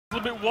A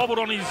bit wobbled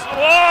on his.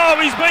 Oh,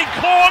 he's been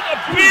caught a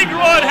big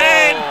right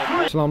hand.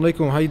 Assalamu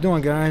alaikum. How you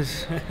doing,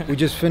 guys? We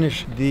just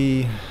finished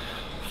the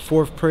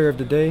fourth prayer of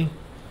the day.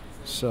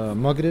 It's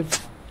Maghrib,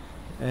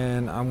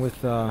 and I'm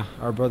with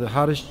our brother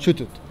Haris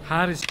Cutuk.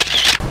 Haris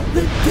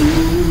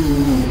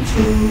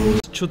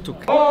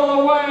Cutuk. All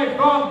the way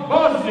from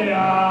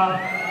Bosnia,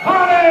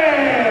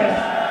 Haris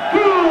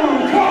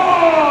Cutuk.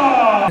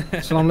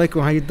 Assalamu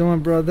alaikum. How you doing,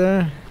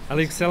 brother?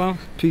 Alaikum salam.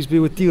 Peace be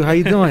with you. How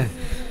you doing?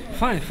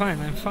 Fine,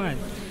 I'm fine.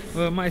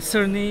 My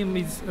surname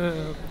is,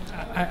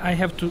 I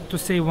have to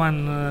say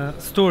one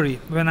story.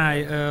 When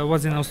I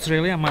was in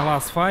Australia, my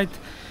last fight,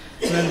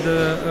 when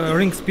the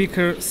ring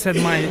speaker said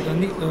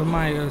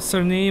my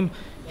surname,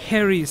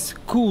 Haris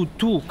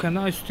Cutuk, and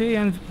I stay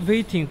and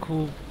waiting,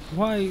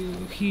 why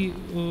he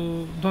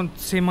don't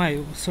say my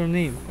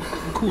surname,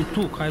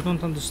 Cutuk, I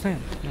don't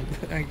understand.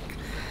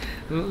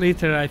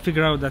 Later I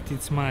figure out that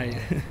it's my,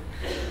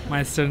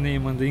 my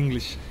surname in the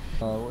English.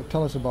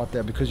 Tell us about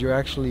that, because you're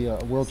actually a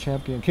world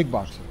champion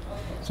kickboxer.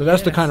 So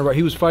that's the kind of right.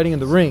 He was fighting in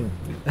the ring.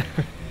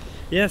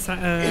 Yes,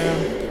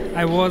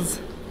 I was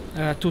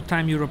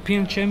two-time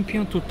European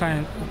champion,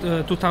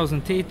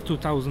 2008,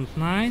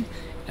 2009,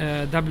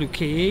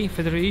 WKA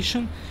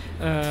Federation,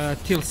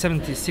 till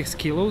 76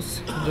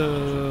 kilos.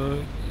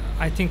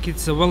 I think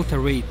it's a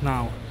welterweight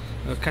now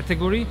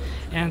category.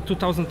 And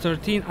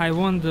 2013, I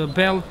won the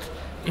belt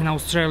in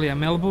Australia,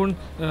 Melbourne,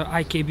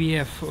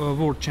 IKBF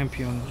world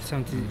champion,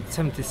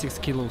 76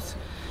 kilos.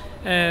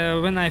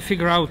 When I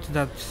figure out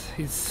that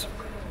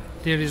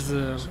there is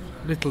a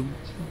little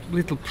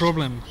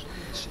problem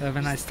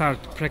when I start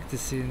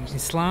practicing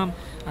Islam,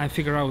 I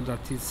figure out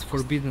that it's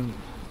forbidden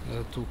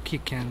to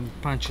kick and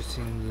punches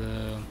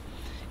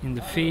in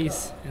the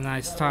face, and I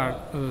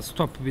stop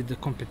with the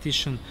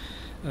competition.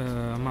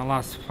 My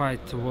last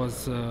fight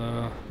was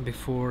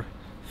before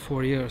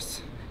 4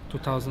 years,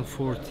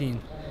 2014.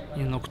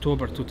 In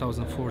October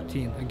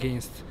 2014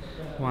 against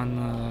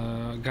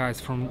one guys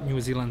from New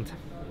Zealand,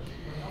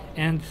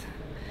 and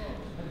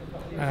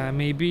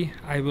maybe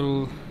I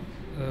will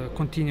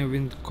continue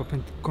with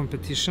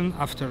competition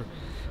after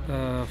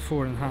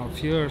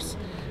 4.5 years.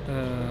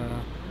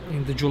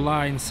 In the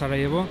July in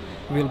Sarajevo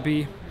will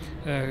be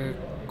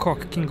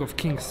King of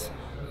Kings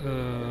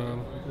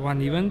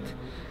one event.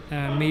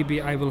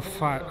 Maybe I will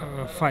fight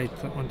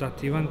on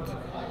that event,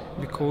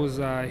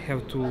 because I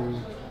have to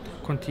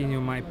continue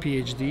my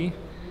PhD.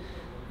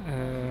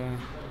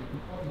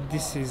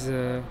 This is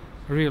a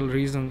real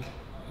reason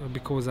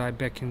because I'm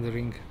back in the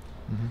ring.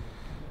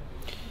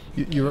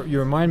 Mm-hmm. You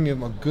remind me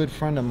of a good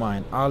friend of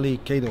mine, Ali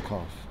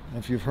Cutuk.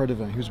 If you've heard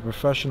of him, he was a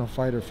professional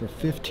fighter for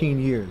 15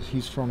 years.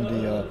 He's from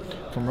Russia.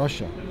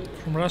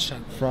 From Russia.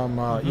 From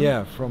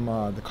yeah, from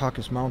the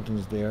Caucasus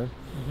Mountains there.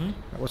 Mm-hmm.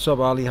 What's up,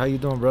 Ali? How you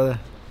doing, brother?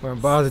 We're in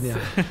Bosnia.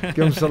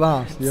 Give him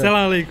salam. Yeah.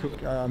 Salam alaikum.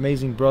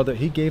 Amazing brother.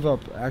 He gave up,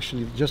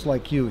 actually, just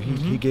like you.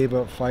 He gave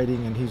up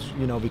fighting, and he's,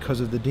 because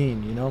of the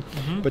deen,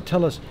 But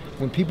tell us,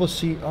 when people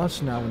see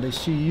us now, when they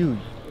see you,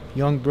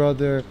 young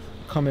brother,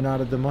 coming out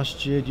of the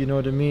masjid, you know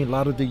what I mean? A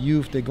lot of the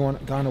youth, they've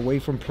gone away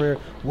from prayer.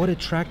 What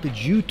attracted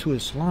you to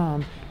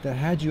Islam that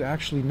had you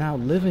actually now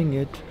living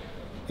it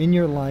in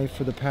your life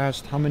for the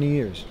past how many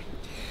years?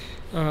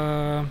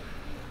 I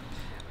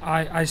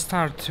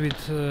start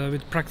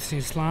with practicing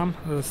Islam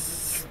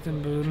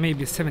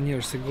maybe 7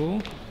 years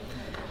ago,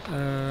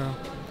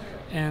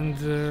 and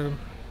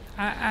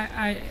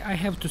I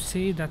have to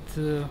say that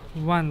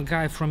one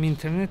guy from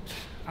internet,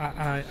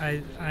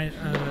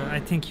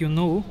 I think you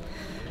know.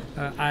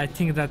 I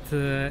think that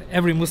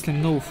every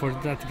Muslim know for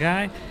that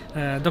guy,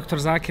 Dr.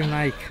 Zakir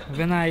Naik.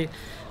 When I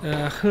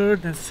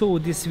heard and saw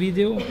this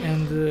video,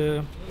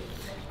 and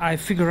I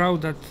figure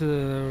out that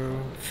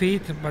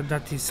faith, but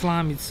that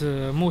Islam is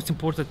the most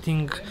important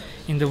thing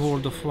in the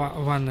world of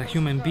one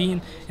human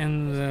being,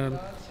 and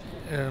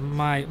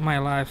my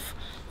life,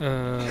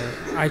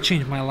 I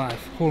changed my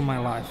life, whole my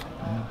life.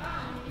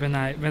 When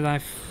I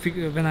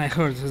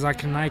heard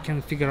Zakir Naik,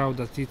 and figure out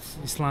that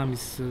Islam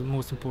is the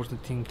most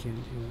important thing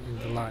in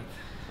the life.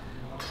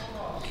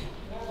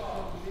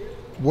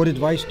 What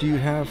advice do you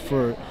have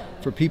for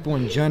people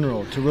in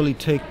general to really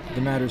take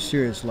the matter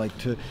serious, like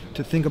to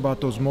think about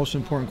those most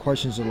important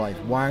questions of life?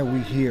 Why are we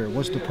here?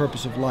 What's the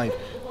purpose of life?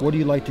 What do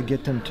you like to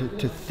get them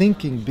to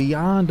thinking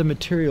beyond the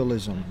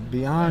materialism,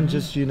 beyond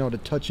just the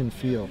touch and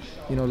feel,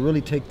 to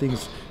really take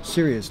things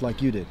serious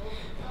like you did?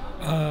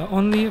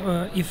 Only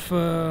if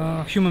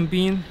human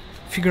being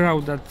figure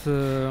out that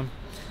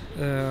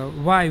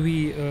why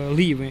we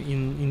live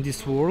in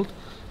this world,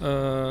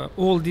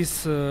 all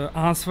this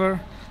answer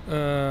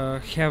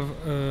have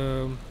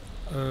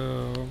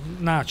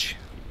notch.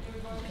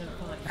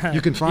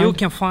 You can find? You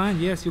can find,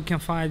 yes, you can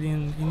find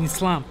in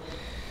Islam.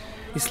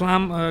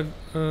 Islam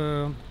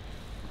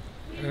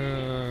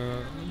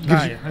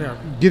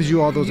gives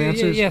you all those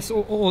answers? Yes,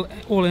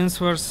 all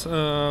answers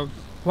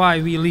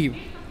why we live.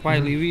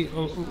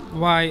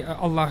 Why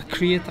Allah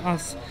create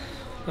us.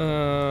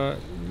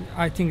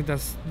 I think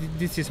that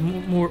this is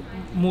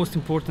most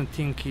important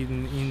thing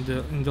in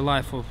the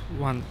life of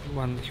one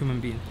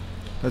human being.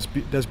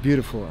 That's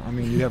beautiful. I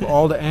mean, you have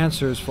all the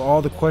answers for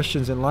all the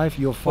questions in life.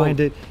 You'll find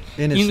it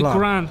in Islam.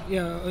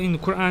 Quran, in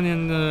Quran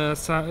and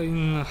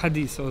in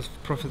Hadith of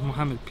Prophet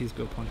Muhammad, peace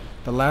be upon him.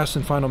 The last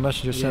and final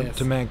messenger sent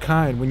to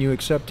mankind. When you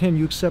accept him,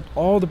 you accept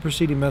all the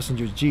preceding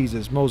messengers,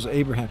 Jesus, Moses,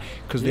 Abraham,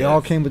 because they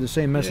all came with the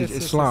same message,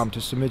 Islam,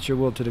 to submit your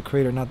will to the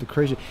Creator, not the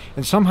creation.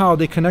 And somehow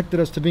they connected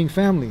us to being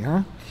family,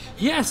 huh?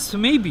 Yes,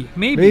 maybe,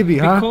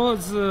 huh?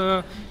 Because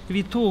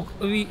we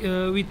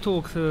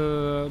talked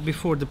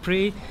before the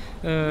pray.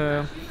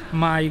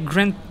 My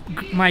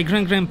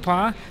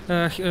grandpa,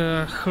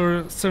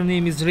 her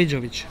surname is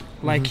Rejovic,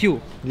 like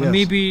you. Yes.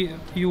 Maybe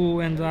you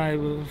and I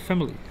were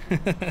family.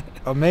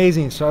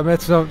 Amazing. So I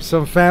met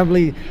some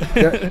family.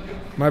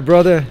 My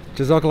brother,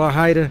 Jazakallah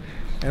Haida,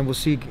 and we'll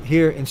see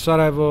here in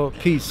Sarajevo.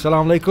 Peace.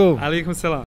 Salam alaikum. Alaikum salam.